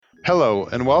Hello,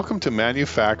 and welcome to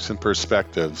Manufacts and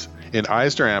Perspectives in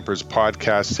EisnerAmper's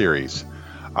podcast series.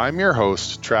 I'm your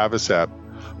host, Travis Epp,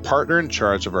 partner in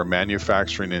charge of our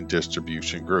manufacturing and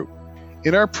distribution group.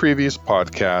 In our previous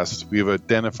podcast, we have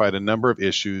identified a number of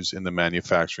issues in the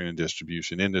manufacturing and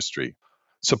distribution industry.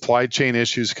 Supply chain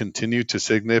issues continue to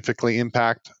significantly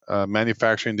impact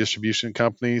manufacturing and distribution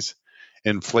companies.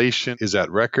 Inflation is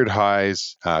at record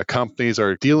highs. Companies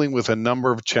are dealing with a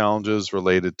number of challenges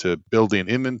related to building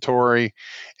inventory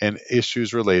and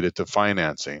issues related to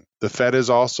financing. The Fed has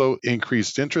also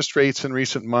increased interest rates in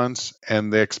recent months,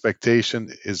 and the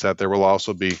expectation is that there will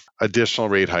also be additional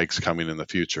rate hikes coming in the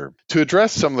future. To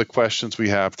address some of the questions we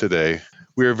have today,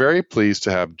 we are very pleased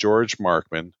to have George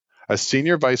Markman, a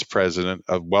Senior Vice President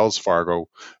of Wells Fargo,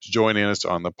 joining us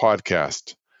on the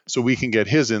podcast, so we can get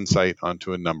his insight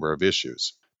onto a number of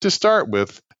issues. To start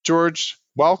with, George,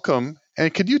 welcome.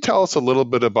 And could you tell us a little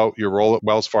bit about your role at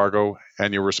Wells Fargo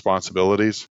and your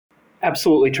responsibilities?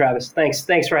 Absolutely, Travis.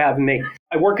 Thanks for having me.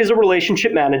 I work as a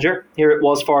relationship manager here at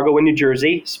Wells Fargo in New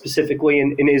Jersey, specifically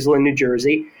in Iselin, New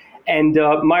Jersey. And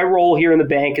my role here in the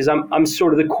bank is I'm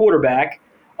sort of the quarterback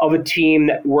of a team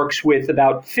that works with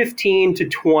about 15 to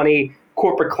 20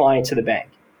 corporate clients of the bank.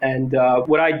 And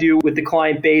what I do with the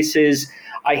client base is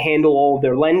I handle all of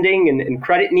their lending and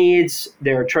credit needs,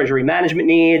 their treasury management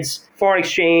needs, foreign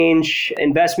exchange,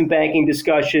 investment banking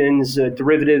discussions,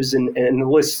 derivatives, and the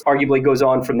list arguably goes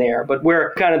on from there. But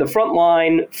we're kind of the front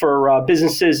line for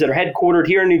businesses that are headquartered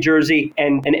here in New Jersey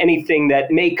and anything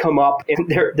that may come up in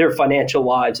their financial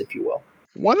lives, if you will.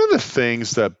 One of the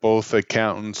things that both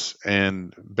accountants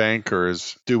and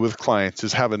bankers do with clients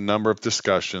is have a number of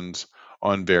discussions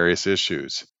on various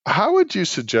issues. How would you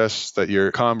suggest that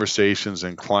your conversations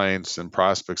and clients and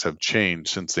prospects have changed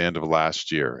since the end of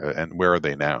last year, and where are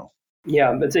they now?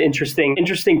 Yeah, that's an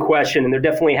interesting question. And there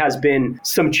definitely has been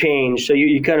some change. So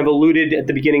you kind of alluded at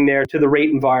the beginning there to the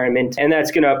rate environment. And that's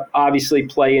going to obviously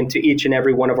play into each and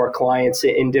every one of our clients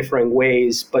in differing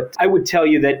ways. But I would tell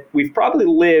you that we've probably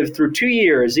lived through 2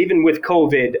 years, even with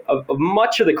COVID, of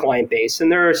much of the client base.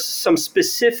 And there are some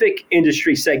specific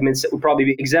industry segments that would probably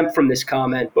be exempt from this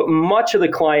comment. But much of the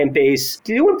client base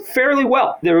doing fairly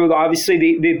well. There were obviously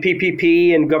the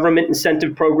PPP and government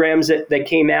incentive programs that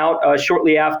came out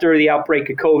shortly after the outbreak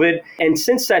of COVID. And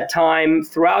since that time,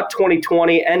 throughout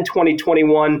 2020 and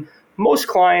 2021, most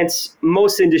clients,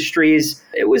 most industries,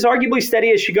 it was arguably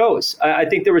steady as she goes. I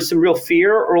think there was some real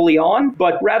fear early on,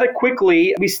 but rather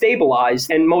quickly we stabilized.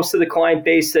 And most of the client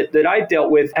base that I've dealt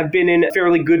with have been in a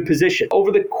fairly good position. Over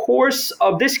the course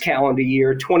of this calendar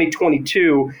year,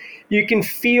 2022, you can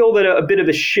feel that a bit of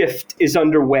a shift is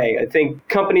underway. I think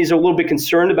companies are a little bit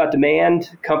concerned about demand.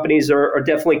 Companies are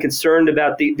definitely concerned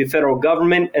about the federal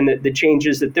government and the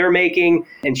changes that they're making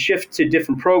and shift to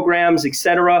different programs, et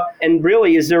cetera. And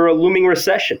really, is there a looming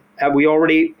recession? Have we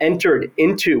already entered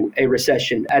into a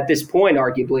recession at this point,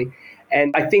 arguably?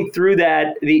 And I think through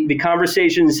that, the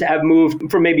conversations have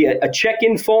moved from maybe a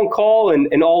check-in phone call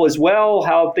and all is well,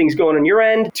 how are things going on your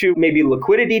end, to maybe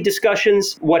liquidity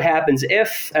discussions, what happens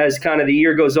if, as kind of the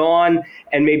year goes on,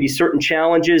 and maybe certain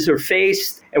challenges are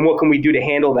faced, and what can we do to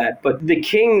handle that. But the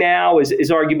king now is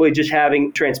arguably just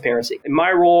having transparency. In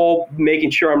my role,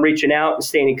 making sure I'm reaching out and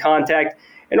staying in contact,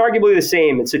 and arguably the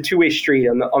same. It's a two-way street.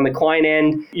 On the client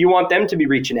end, you want them to be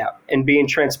reaching out and being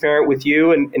transparent with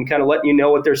you and kind of letting you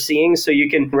know what they're seeing so you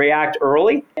can react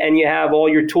early. And you have all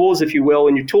your tools, if you will,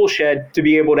 in your tool shed to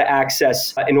be able to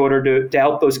access in order to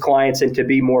help those clients and to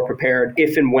be more prepared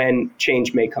if and when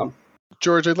change may come.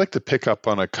 George, I'd like to pick up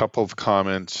on a couple of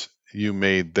comments you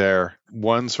made there.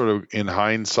 One sort of in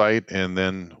hindsight and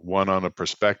then one on a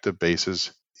prospective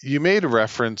basis. You made a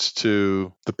reference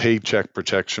to the Paycheck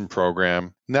Protection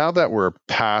Program. Now that we're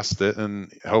past it,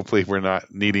 and hopefully we're not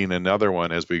needing another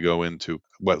one as we go into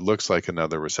what looks like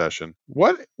another recession,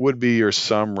 what would be your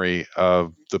summary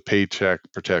of the Paycheck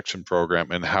Protection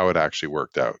Program and how it actually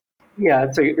worked out? Yeah,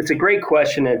 it's a great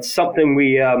question. It's something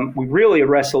we really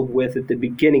wrestled with at the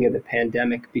beginning of the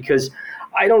pandemic, because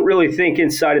I don't really think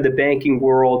inside of the banking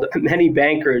world, many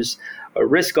bankers,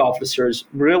 risk officers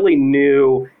really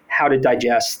knew how to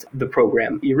digest the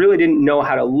program. You really didn't know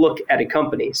how to look at a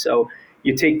company. So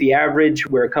you take the average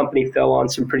where a company fell on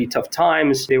some pretty tough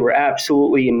times. They were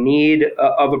absolutely in need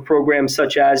of a program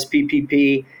such as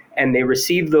PPP, and they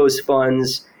received those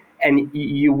funds. And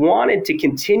you wanted to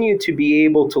continue to be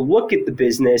able to look at the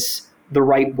business the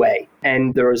right way.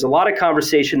 And there was a lot of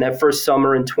conversation that first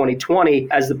summer in 2020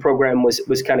 as the program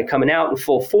was kind of coming out in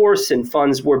full force and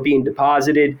funds were being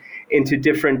deposited into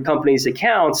different companies'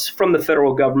 accounts from the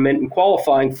federal government and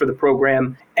qualifying for the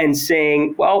program and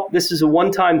saying, well, this is a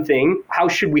one-time thing. How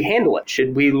should we handle it?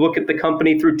 Should we look at the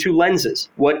company through two lenses?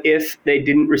 What if they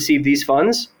didn't receive these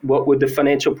funds? What would the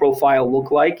financial profile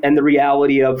look like? And the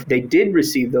reality of they did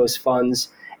receive those funds.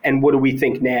 And what do we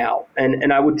think now?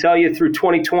 And I would tell you through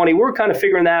 2020, we're kind of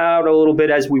figuring that out a little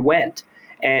bit as we went.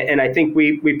 And I think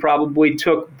we probably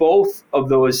took both of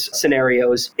those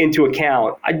scenarios into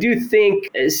account. I do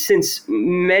think since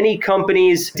many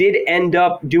companies did end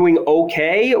up doing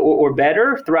okay or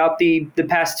better throughout the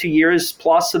past 2 years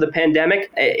plus of the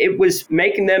pandemic, it was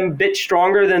making them a bit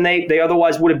stronger than they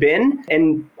otherwise would have been.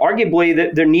 And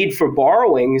arguably their need for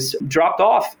borrowings dropped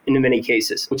off in many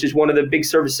cases, which is one of the big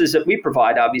services that we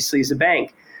provide, obviously, as a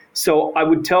bank. So I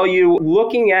would tell you,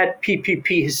 looking at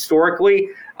PPP historically,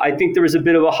 I think there was a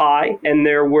bit of a high, and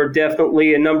there were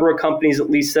definitely a number of companies, at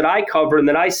least that I cover and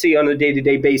that I see on a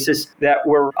day-to-day basis, that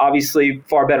were obviously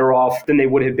far better off than they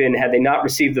would have been had they not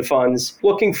received the funds.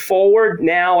 Looking forward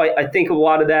now, I think a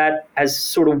lot of that has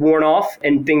sort of worn off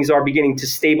and things are beginning to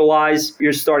stabilize.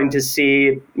 You're starting to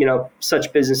see,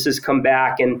 such businesses come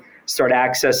back and start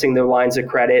accessing their lines of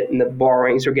credit, and the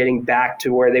borrowings are getting back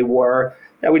to where they were.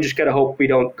 Now we just got to hope we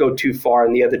don't go too far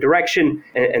in the other direction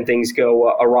and things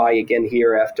go awry again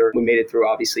here after we made it through,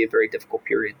 obviously, a very difficult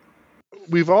period.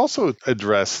 We've also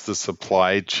addressed the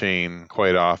supply chain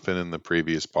quite often in the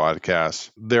previous podcasts.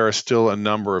 There are still a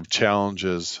number of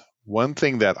challenges. One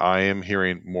thing that I am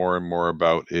hearing more and more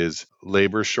about is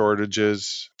labor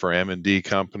shortages for M&D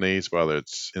companies, whether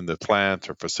it's in the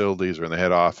plant or facilities or in the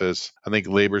head office. I think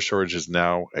labor shortage is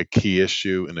now a key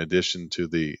issue in addition to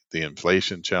the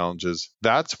inflation challenges.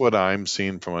 That's what I'm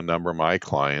seeing from a number of my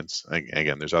clients.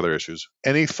 Again, there's other issues.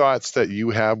 Any thoughts that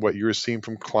you have, what you're seeing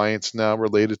from clients now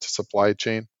related to supply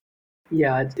chain?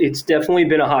 Yeah, it's definitely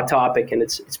been a hot topic, and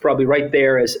it's probably right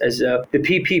there as the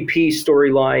PPP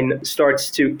storyline starts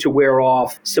to wear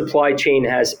off. Supply chain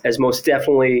has most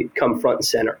definitely come front and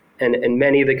center. And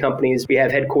many of the companies we have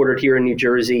headquartered here in New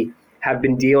Jersey have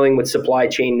been dealing with supply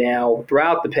chain now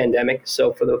throughout the pandemic,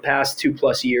 so for the past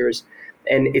 2+ years.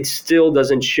 And it still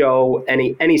doesn't show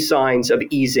any signs of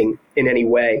easing in any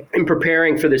way. In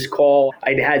preparing for this call,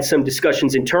 I'd had some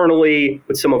discussions internally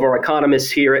with some of our economists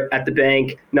here at the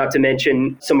bank, not to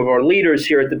mention some of our leaders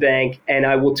here at the bank. And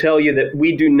I will tell you that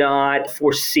we do not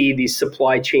foresee these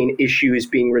supply chain issues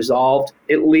being resolved,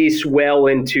 at least well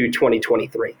into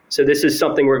 2023. So this is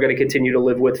something we're going to continue to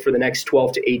live with for the next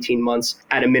 12 to 18 months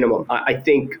at a minimum. I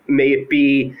think may it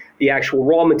be the actual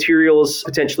raw materials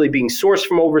potentially being sourced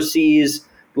from overseas,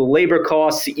 the labor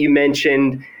costs that you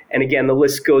mentioned, and again, the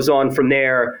list goes on from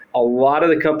there. A lot of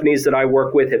the companies that I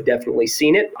work with have definitely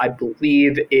seen it. I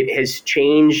believe it has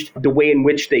changed the way in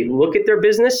which they look at their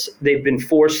business. They've been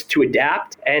forced to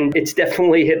adapt, and it's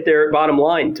definitely hit their bottom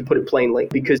line, to put it plainly,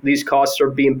 because these costs are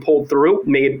being pulled through.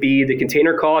 May it be the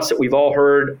container costs that we've all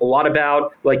heard a lot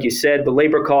about, like you said, the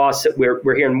labor costs that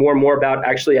we're hearing more and more about.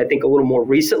 Actually, I think a little more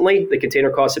recently, the container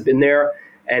costs have been there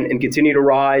and continue to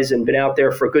rise and been out there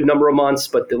for a good number of months,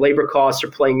 but the labor costs are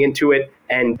playing into it.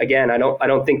 And again, I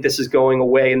don't think this is going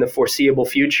away in the foreseeable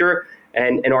future,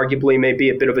 and arguably may be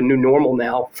a bit of a new normal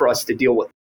now for us to deal with.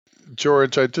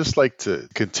 George, I'd just like to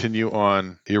continue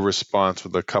on your response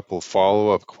with a couple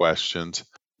follow-up questions.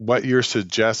 What you're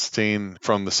suggesting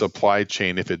from the supply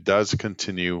chain, if it does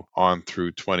continue on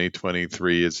through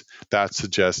 2023, is that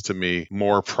suggests to me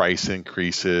more price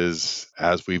increases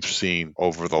as we've seen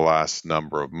over the last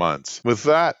number of months. With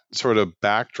that sort of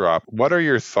backdrop, what are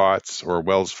your thoughts or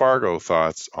Wells Fargo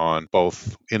thoughts on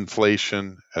both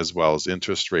inflation as well as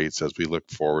interest rates as we look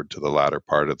forward to the latter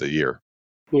part of the year?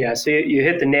 Yeah, so you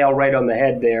hit the nail right on the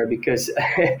head there, because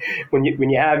when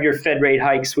you have your Fed rate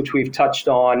hikes, which we've touched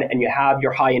on, and you have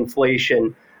your high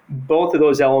inflation, both of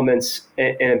those elements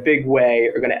in a big way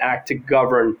are going to act to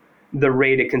govern the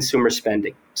rate of consumer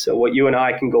spending. So what you and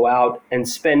I can go out and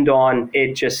spend on,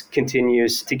 it just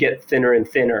continues to get thinner and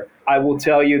thinner. I will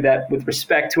tell you that with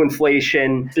respect to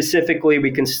inflation, specifically,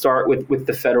 we can start with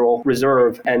the Federal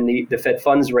Reserve and the Fed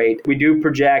funds rate. We do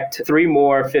project 3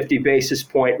 more 50 basis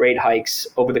point rate hikes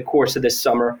over the course of this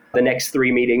summer. The next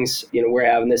 3 meetings, we're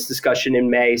having this discussion in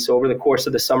May. So over the course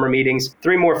of the summer meetings,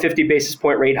 3 more 50 basis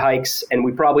point rate hikes, and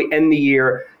we probably end the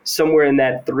year somewhere in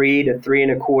that 3 to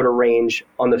 3.25 range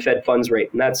on the Fed funds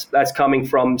rate. And that's coming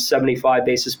from 75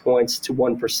 basis points to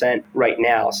 1% right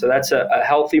now. So that's a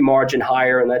healthy margin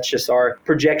higher, and that's just our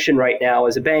projection right now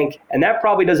as a bank. And that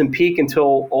probably doesn't peak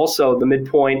until also the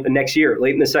midpoint of next year,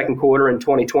 late in the second quarter in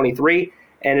 2023.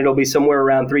 and it'll be somewhere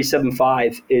around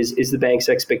 3.75 is the bank's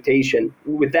expectation.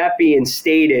 With that being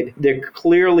stated, they're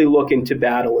clearly looking to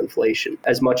battle inflation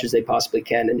as much as they possibly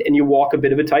can. And you walk a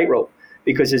bit of a tightrope,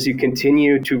 because as you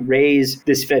continue to raise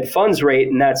this Fed funds rate,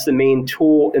 and that's the main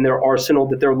tool in their arsenal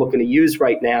that they're looking to use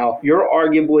right now, you're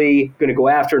arguably going to go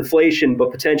after inflation,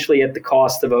 but potentially at the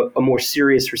cost of a more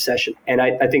serious recession. And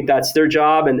I think that's their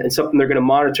job and something they're going to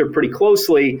monitor pretty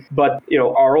closely. But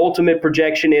our ultimate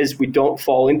projection is we don't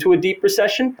fall into a deep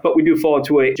recession, but we do fall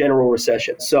into a general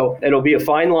recession. So it'll be a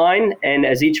fine line. And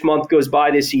as each month goes by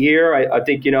this year, I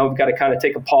think we've got to kind of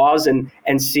take a pause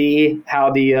and see how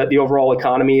the overall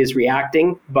economy is reacting.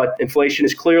 But inflation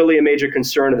is clearly a major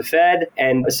concern of the Fed,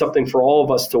 and it's something for all of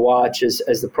us to watch as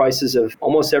the prices of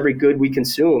almost every good we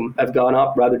consume have gone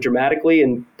up rather dramatically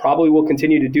and probably will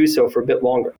continue to do so for a bit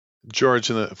longer. George,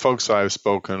 and the folks I've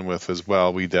spoken with as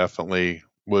well, we definitely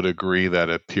would agree that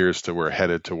it appears that we're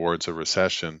headed towards a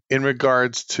recession. In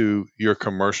regards to your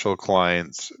commercial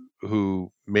clients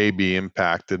who may be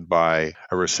impacted by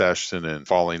a recession and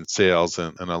falling sales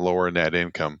and a lower net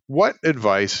income, what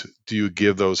advice do you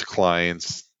give those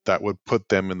clients that would put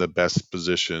them in the best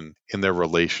position in their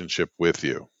relationship with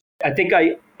you? I think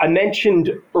I mentioned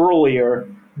earlier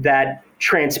that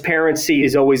transparency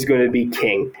is always going to be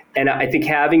king. And I think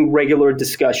having regular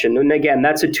discussion, and again,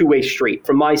 that's a two-way street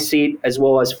from my seat as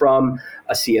well as from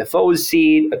a CFO's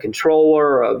seat, a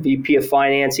controller, a VP of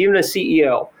finance, even a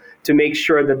CEO, to make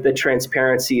sure that the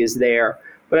transparency is there.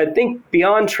 But I think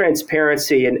beyond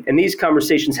transparency, and these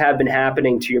conversations have been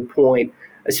happening, to your point,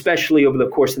 especially over the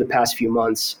course of the past few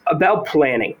months, about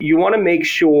planning. You want to make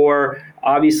sure,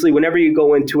 obviously, whenever you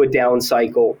go into a down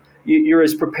cycle, you're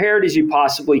as prepared as you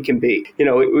possibly can be.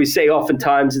 We say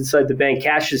oftentimes inside the bank,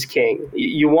 cash is king.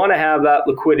 You want to have that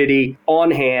liquidity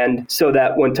on hand so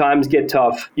that when times get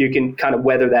tough, you can kind of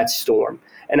weather that storm.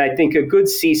 And I think a good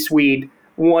C-suite,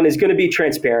 one, is going to be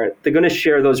transparent. They're going to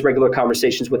share those regular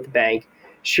conversations with the bank.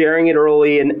 Sharing it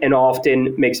early and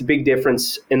often makes a big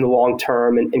difference in the long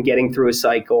term and getting through a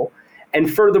cycle. And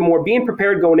furthermore, being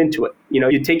prepared going into it.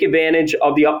 You take advantage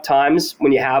of the up times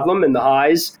when you have them and the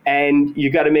highs, and you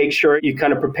got to make sure you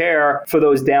kind of prepare for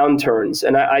those downturns.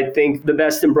 And I think the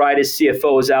best and brightest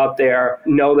CFOs out there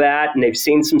know that, and they've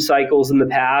seen some cycles in the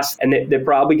past, and they're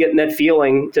probably getting that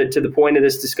feeling to the point of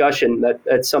this discussion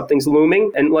that something's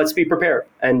looming, and let's be prepared.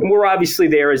 And we're obviously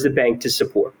there as the bank to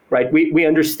support, right? We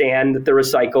understand that there are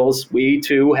cycles. We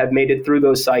too have made it through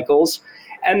those cycles.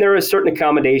 And there are certain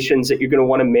accommodations that you're going to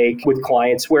want to make with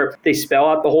clients where they spell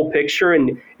out the whole picture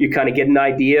and you kind of get an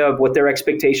idea of what their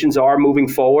expectations are moving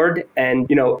forward. And,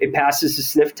 it passes the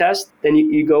sniff test. Then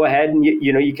you go ahead and,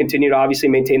 you continue to obviously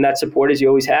maintain that support as you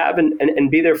always have and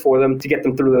be there for them to get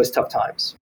them through those tough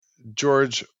times.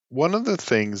 George, one of the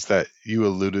things that you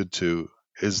alluded to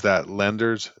is that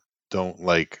lenders don't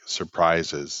like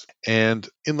surprises. And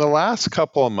in the last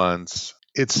couple of months,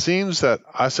 it seems that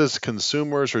us as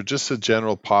consumers or just the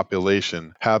general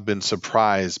population have been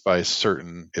surprised by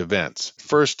certain events.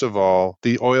 First of all,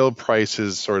 the oil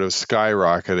prices sort of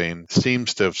skyrocketing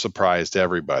seems to have surprised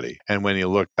everybody. And when you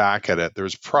look back at it,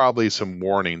 there's probably some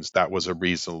warnings that was a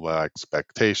reasonable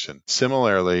expectation.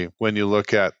 Similarly, when you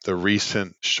look at the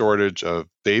recent shortage of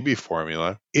baby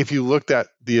formula, if you looked at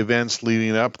the events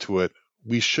leading up to it,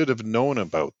 we should have known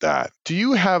about that. Do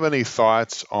you have any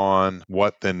thoughts on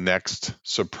what the next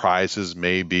surprises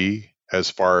may be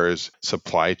as far as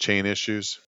supply chain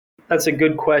issues? That's a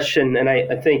good question, and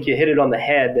I think you hit it on the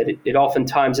head that it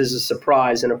oftentimes is a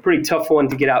surprise and a pretty tough one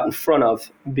to get out in front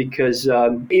of because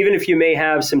even if you may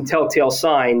have some telltale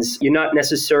signs, you're not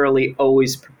necessarily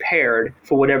always prepared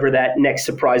for whatever that next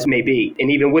surprise may be.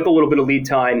 And even with a little bit of lead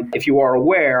time, if you are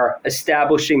aware,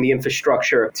 establishing the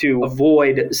infrastructure to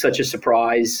avoid such a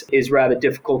surprise is rather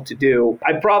difficult to do.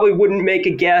 I probably wouldn't make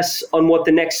a guess on what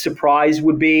the next surprise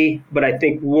would be, but I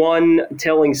think one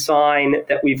telling sign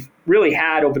that we've really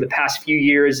had over the past few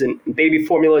years, and baby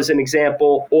formula is an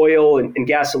example, oil and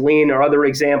gasoline are other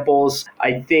examples.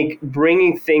 I think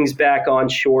bringing things back on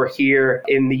shore here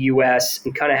in the U.S.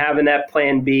 and kind of having that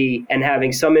plan B and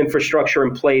having some infrastructure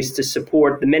in place to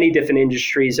support the many different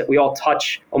industries that we all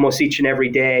touch almost each and every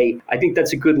day, I think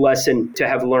that's a good lesson to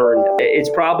have learned. It's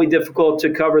probably difficult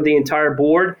to cover the entire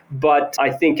board, but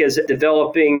I think as a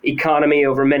developing economy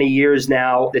over many years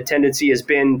now, the tendency has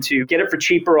been to get it for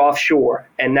cheaper offshore,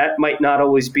 and that might not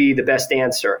always be the best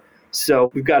answer. So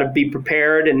we've got to be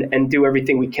prepared and do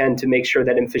everything we can to make sure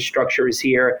that infrastructure is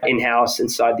here in-house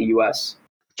inside the U.S.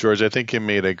 George, I think you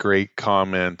made a great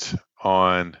comment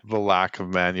on the lack of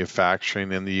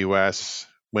manufacturing in the U.S.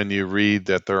 when you read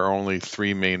that there are only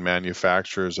 3 main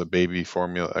manufacturers of baby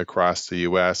formula across the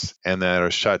U.S. and that a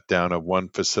shutdown of one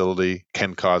facility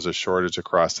can cause a shortage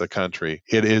across the country.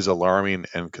 It is alarming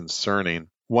and concerning.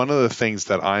 One of the things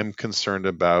that I'm concerned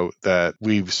about that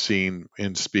we've seen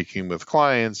in speaking with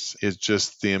clients is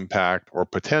just the impact or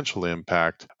potential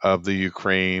impact of the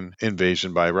Ukraine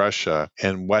invasion by Russia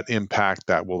and what impact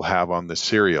that will have on the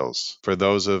cereals. For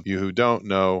those of you who don't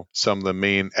know, some of the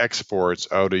main exports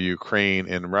out of Ukraine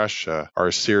and Russia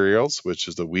are cereals, which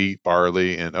is the wheat,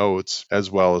 barley, and oats, as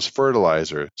well as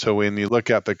fertilizer. So when you look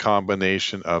at the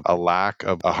combination of a lack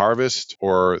of a harvest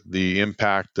or the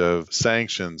impact of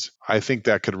sanctions, I think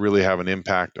that could really have an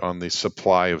impact on the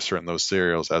supply of certain those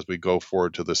cereals as we go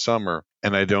forward to the summer.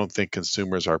 And I don't think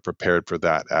consumers are prepared for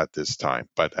that at this time.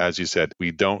 But as you said,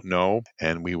 we don't know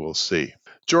and we will see.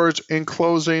 George, in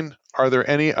closing, are there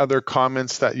any other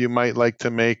comments that you might like to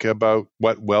make about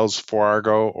what Wells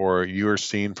Fargo or you're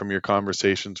seeing from your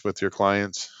conversations with your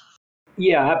clients?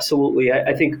 Yeah, absolutely.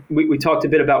 I think we talked a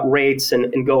bit about rates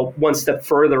and go one step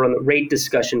further on the rate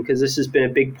discussion, because this has been a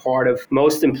big part of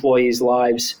most employees'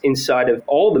 lives inside of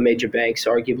all the major banks,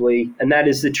 arguably, and that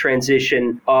is the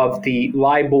transition of the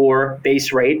LIBOR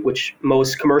base rate, which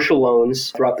most commercial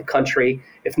loans throughout the country,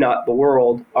 if not the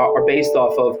world, are based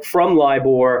off of, from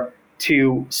LIBOR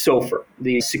to SOFR,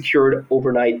 the secured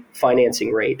overnight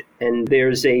financing rate. And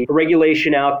there's a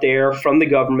regulation out there from the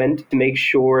government to make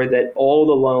sure that all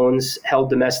the loans held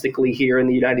domestically here in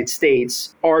the United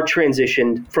States are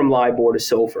transitioned from LIBOR to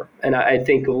SOFR. And I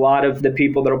think a lot of the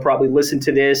people that will probably listen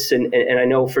to this, and I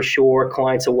know for sure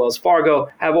clients of Wells Fargo,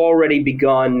 have already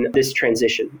begun this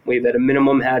transition. We've at a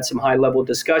minimum had some high-level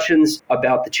discussions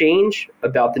about the change,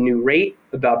 about the new rate,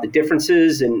 about the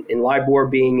differences in LIBOR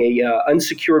being a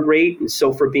unsecured rate and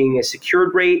SOFR being a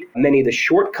secured rate, many of the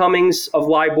shortcomings of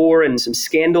LIBOR and some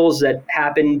scandals that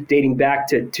happened dating back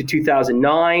to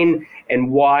 2009,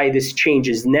 and why this change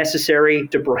is necessary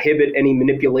to prohibit any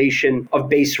manipulation of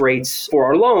base rates for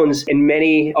our loans. And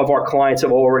many of our clients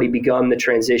have already begun the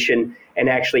transition and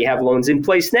actually have loans in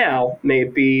place now. May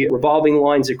it be revolving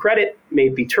lines of credit, may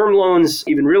it be term loans,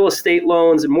 even real estate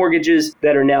loans and mortgages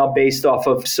that are now based off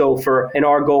of SOFR. And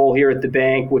our goal here at the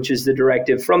bank, which is the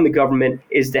directive from the government,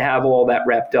 is to have all that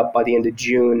wrapped up by the end of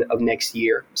June of next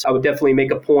year. So I would definitely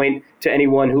make a point to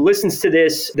anyone who listens to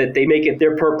this that they make it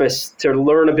their purpose to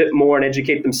learn a bit more and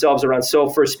educate themselves around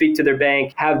SOFR, speak to their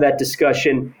bank, have that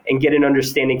discussion, and get an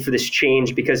understanding for this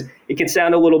change, because it can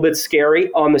sound a little bit scary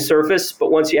on the surface,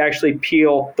 but once you actually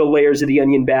peel the layers of the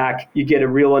onion back, you get a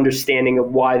real understanding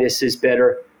of why this is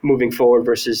better moving forward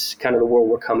versus kind of the world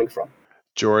we're coming from.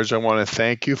 George, I want to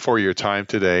thank you for your time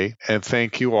today, and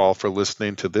thank you all for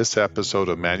listening to this episode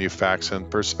of Manufacts and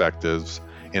Perspectives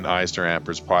in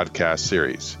EisnerAmper's podcast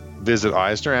series. Visit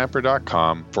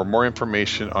EisnerAmper.com for more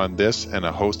information on this and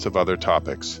a host of other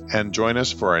topics, and join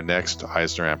us for our next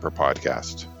EisnerAmper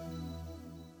podcast.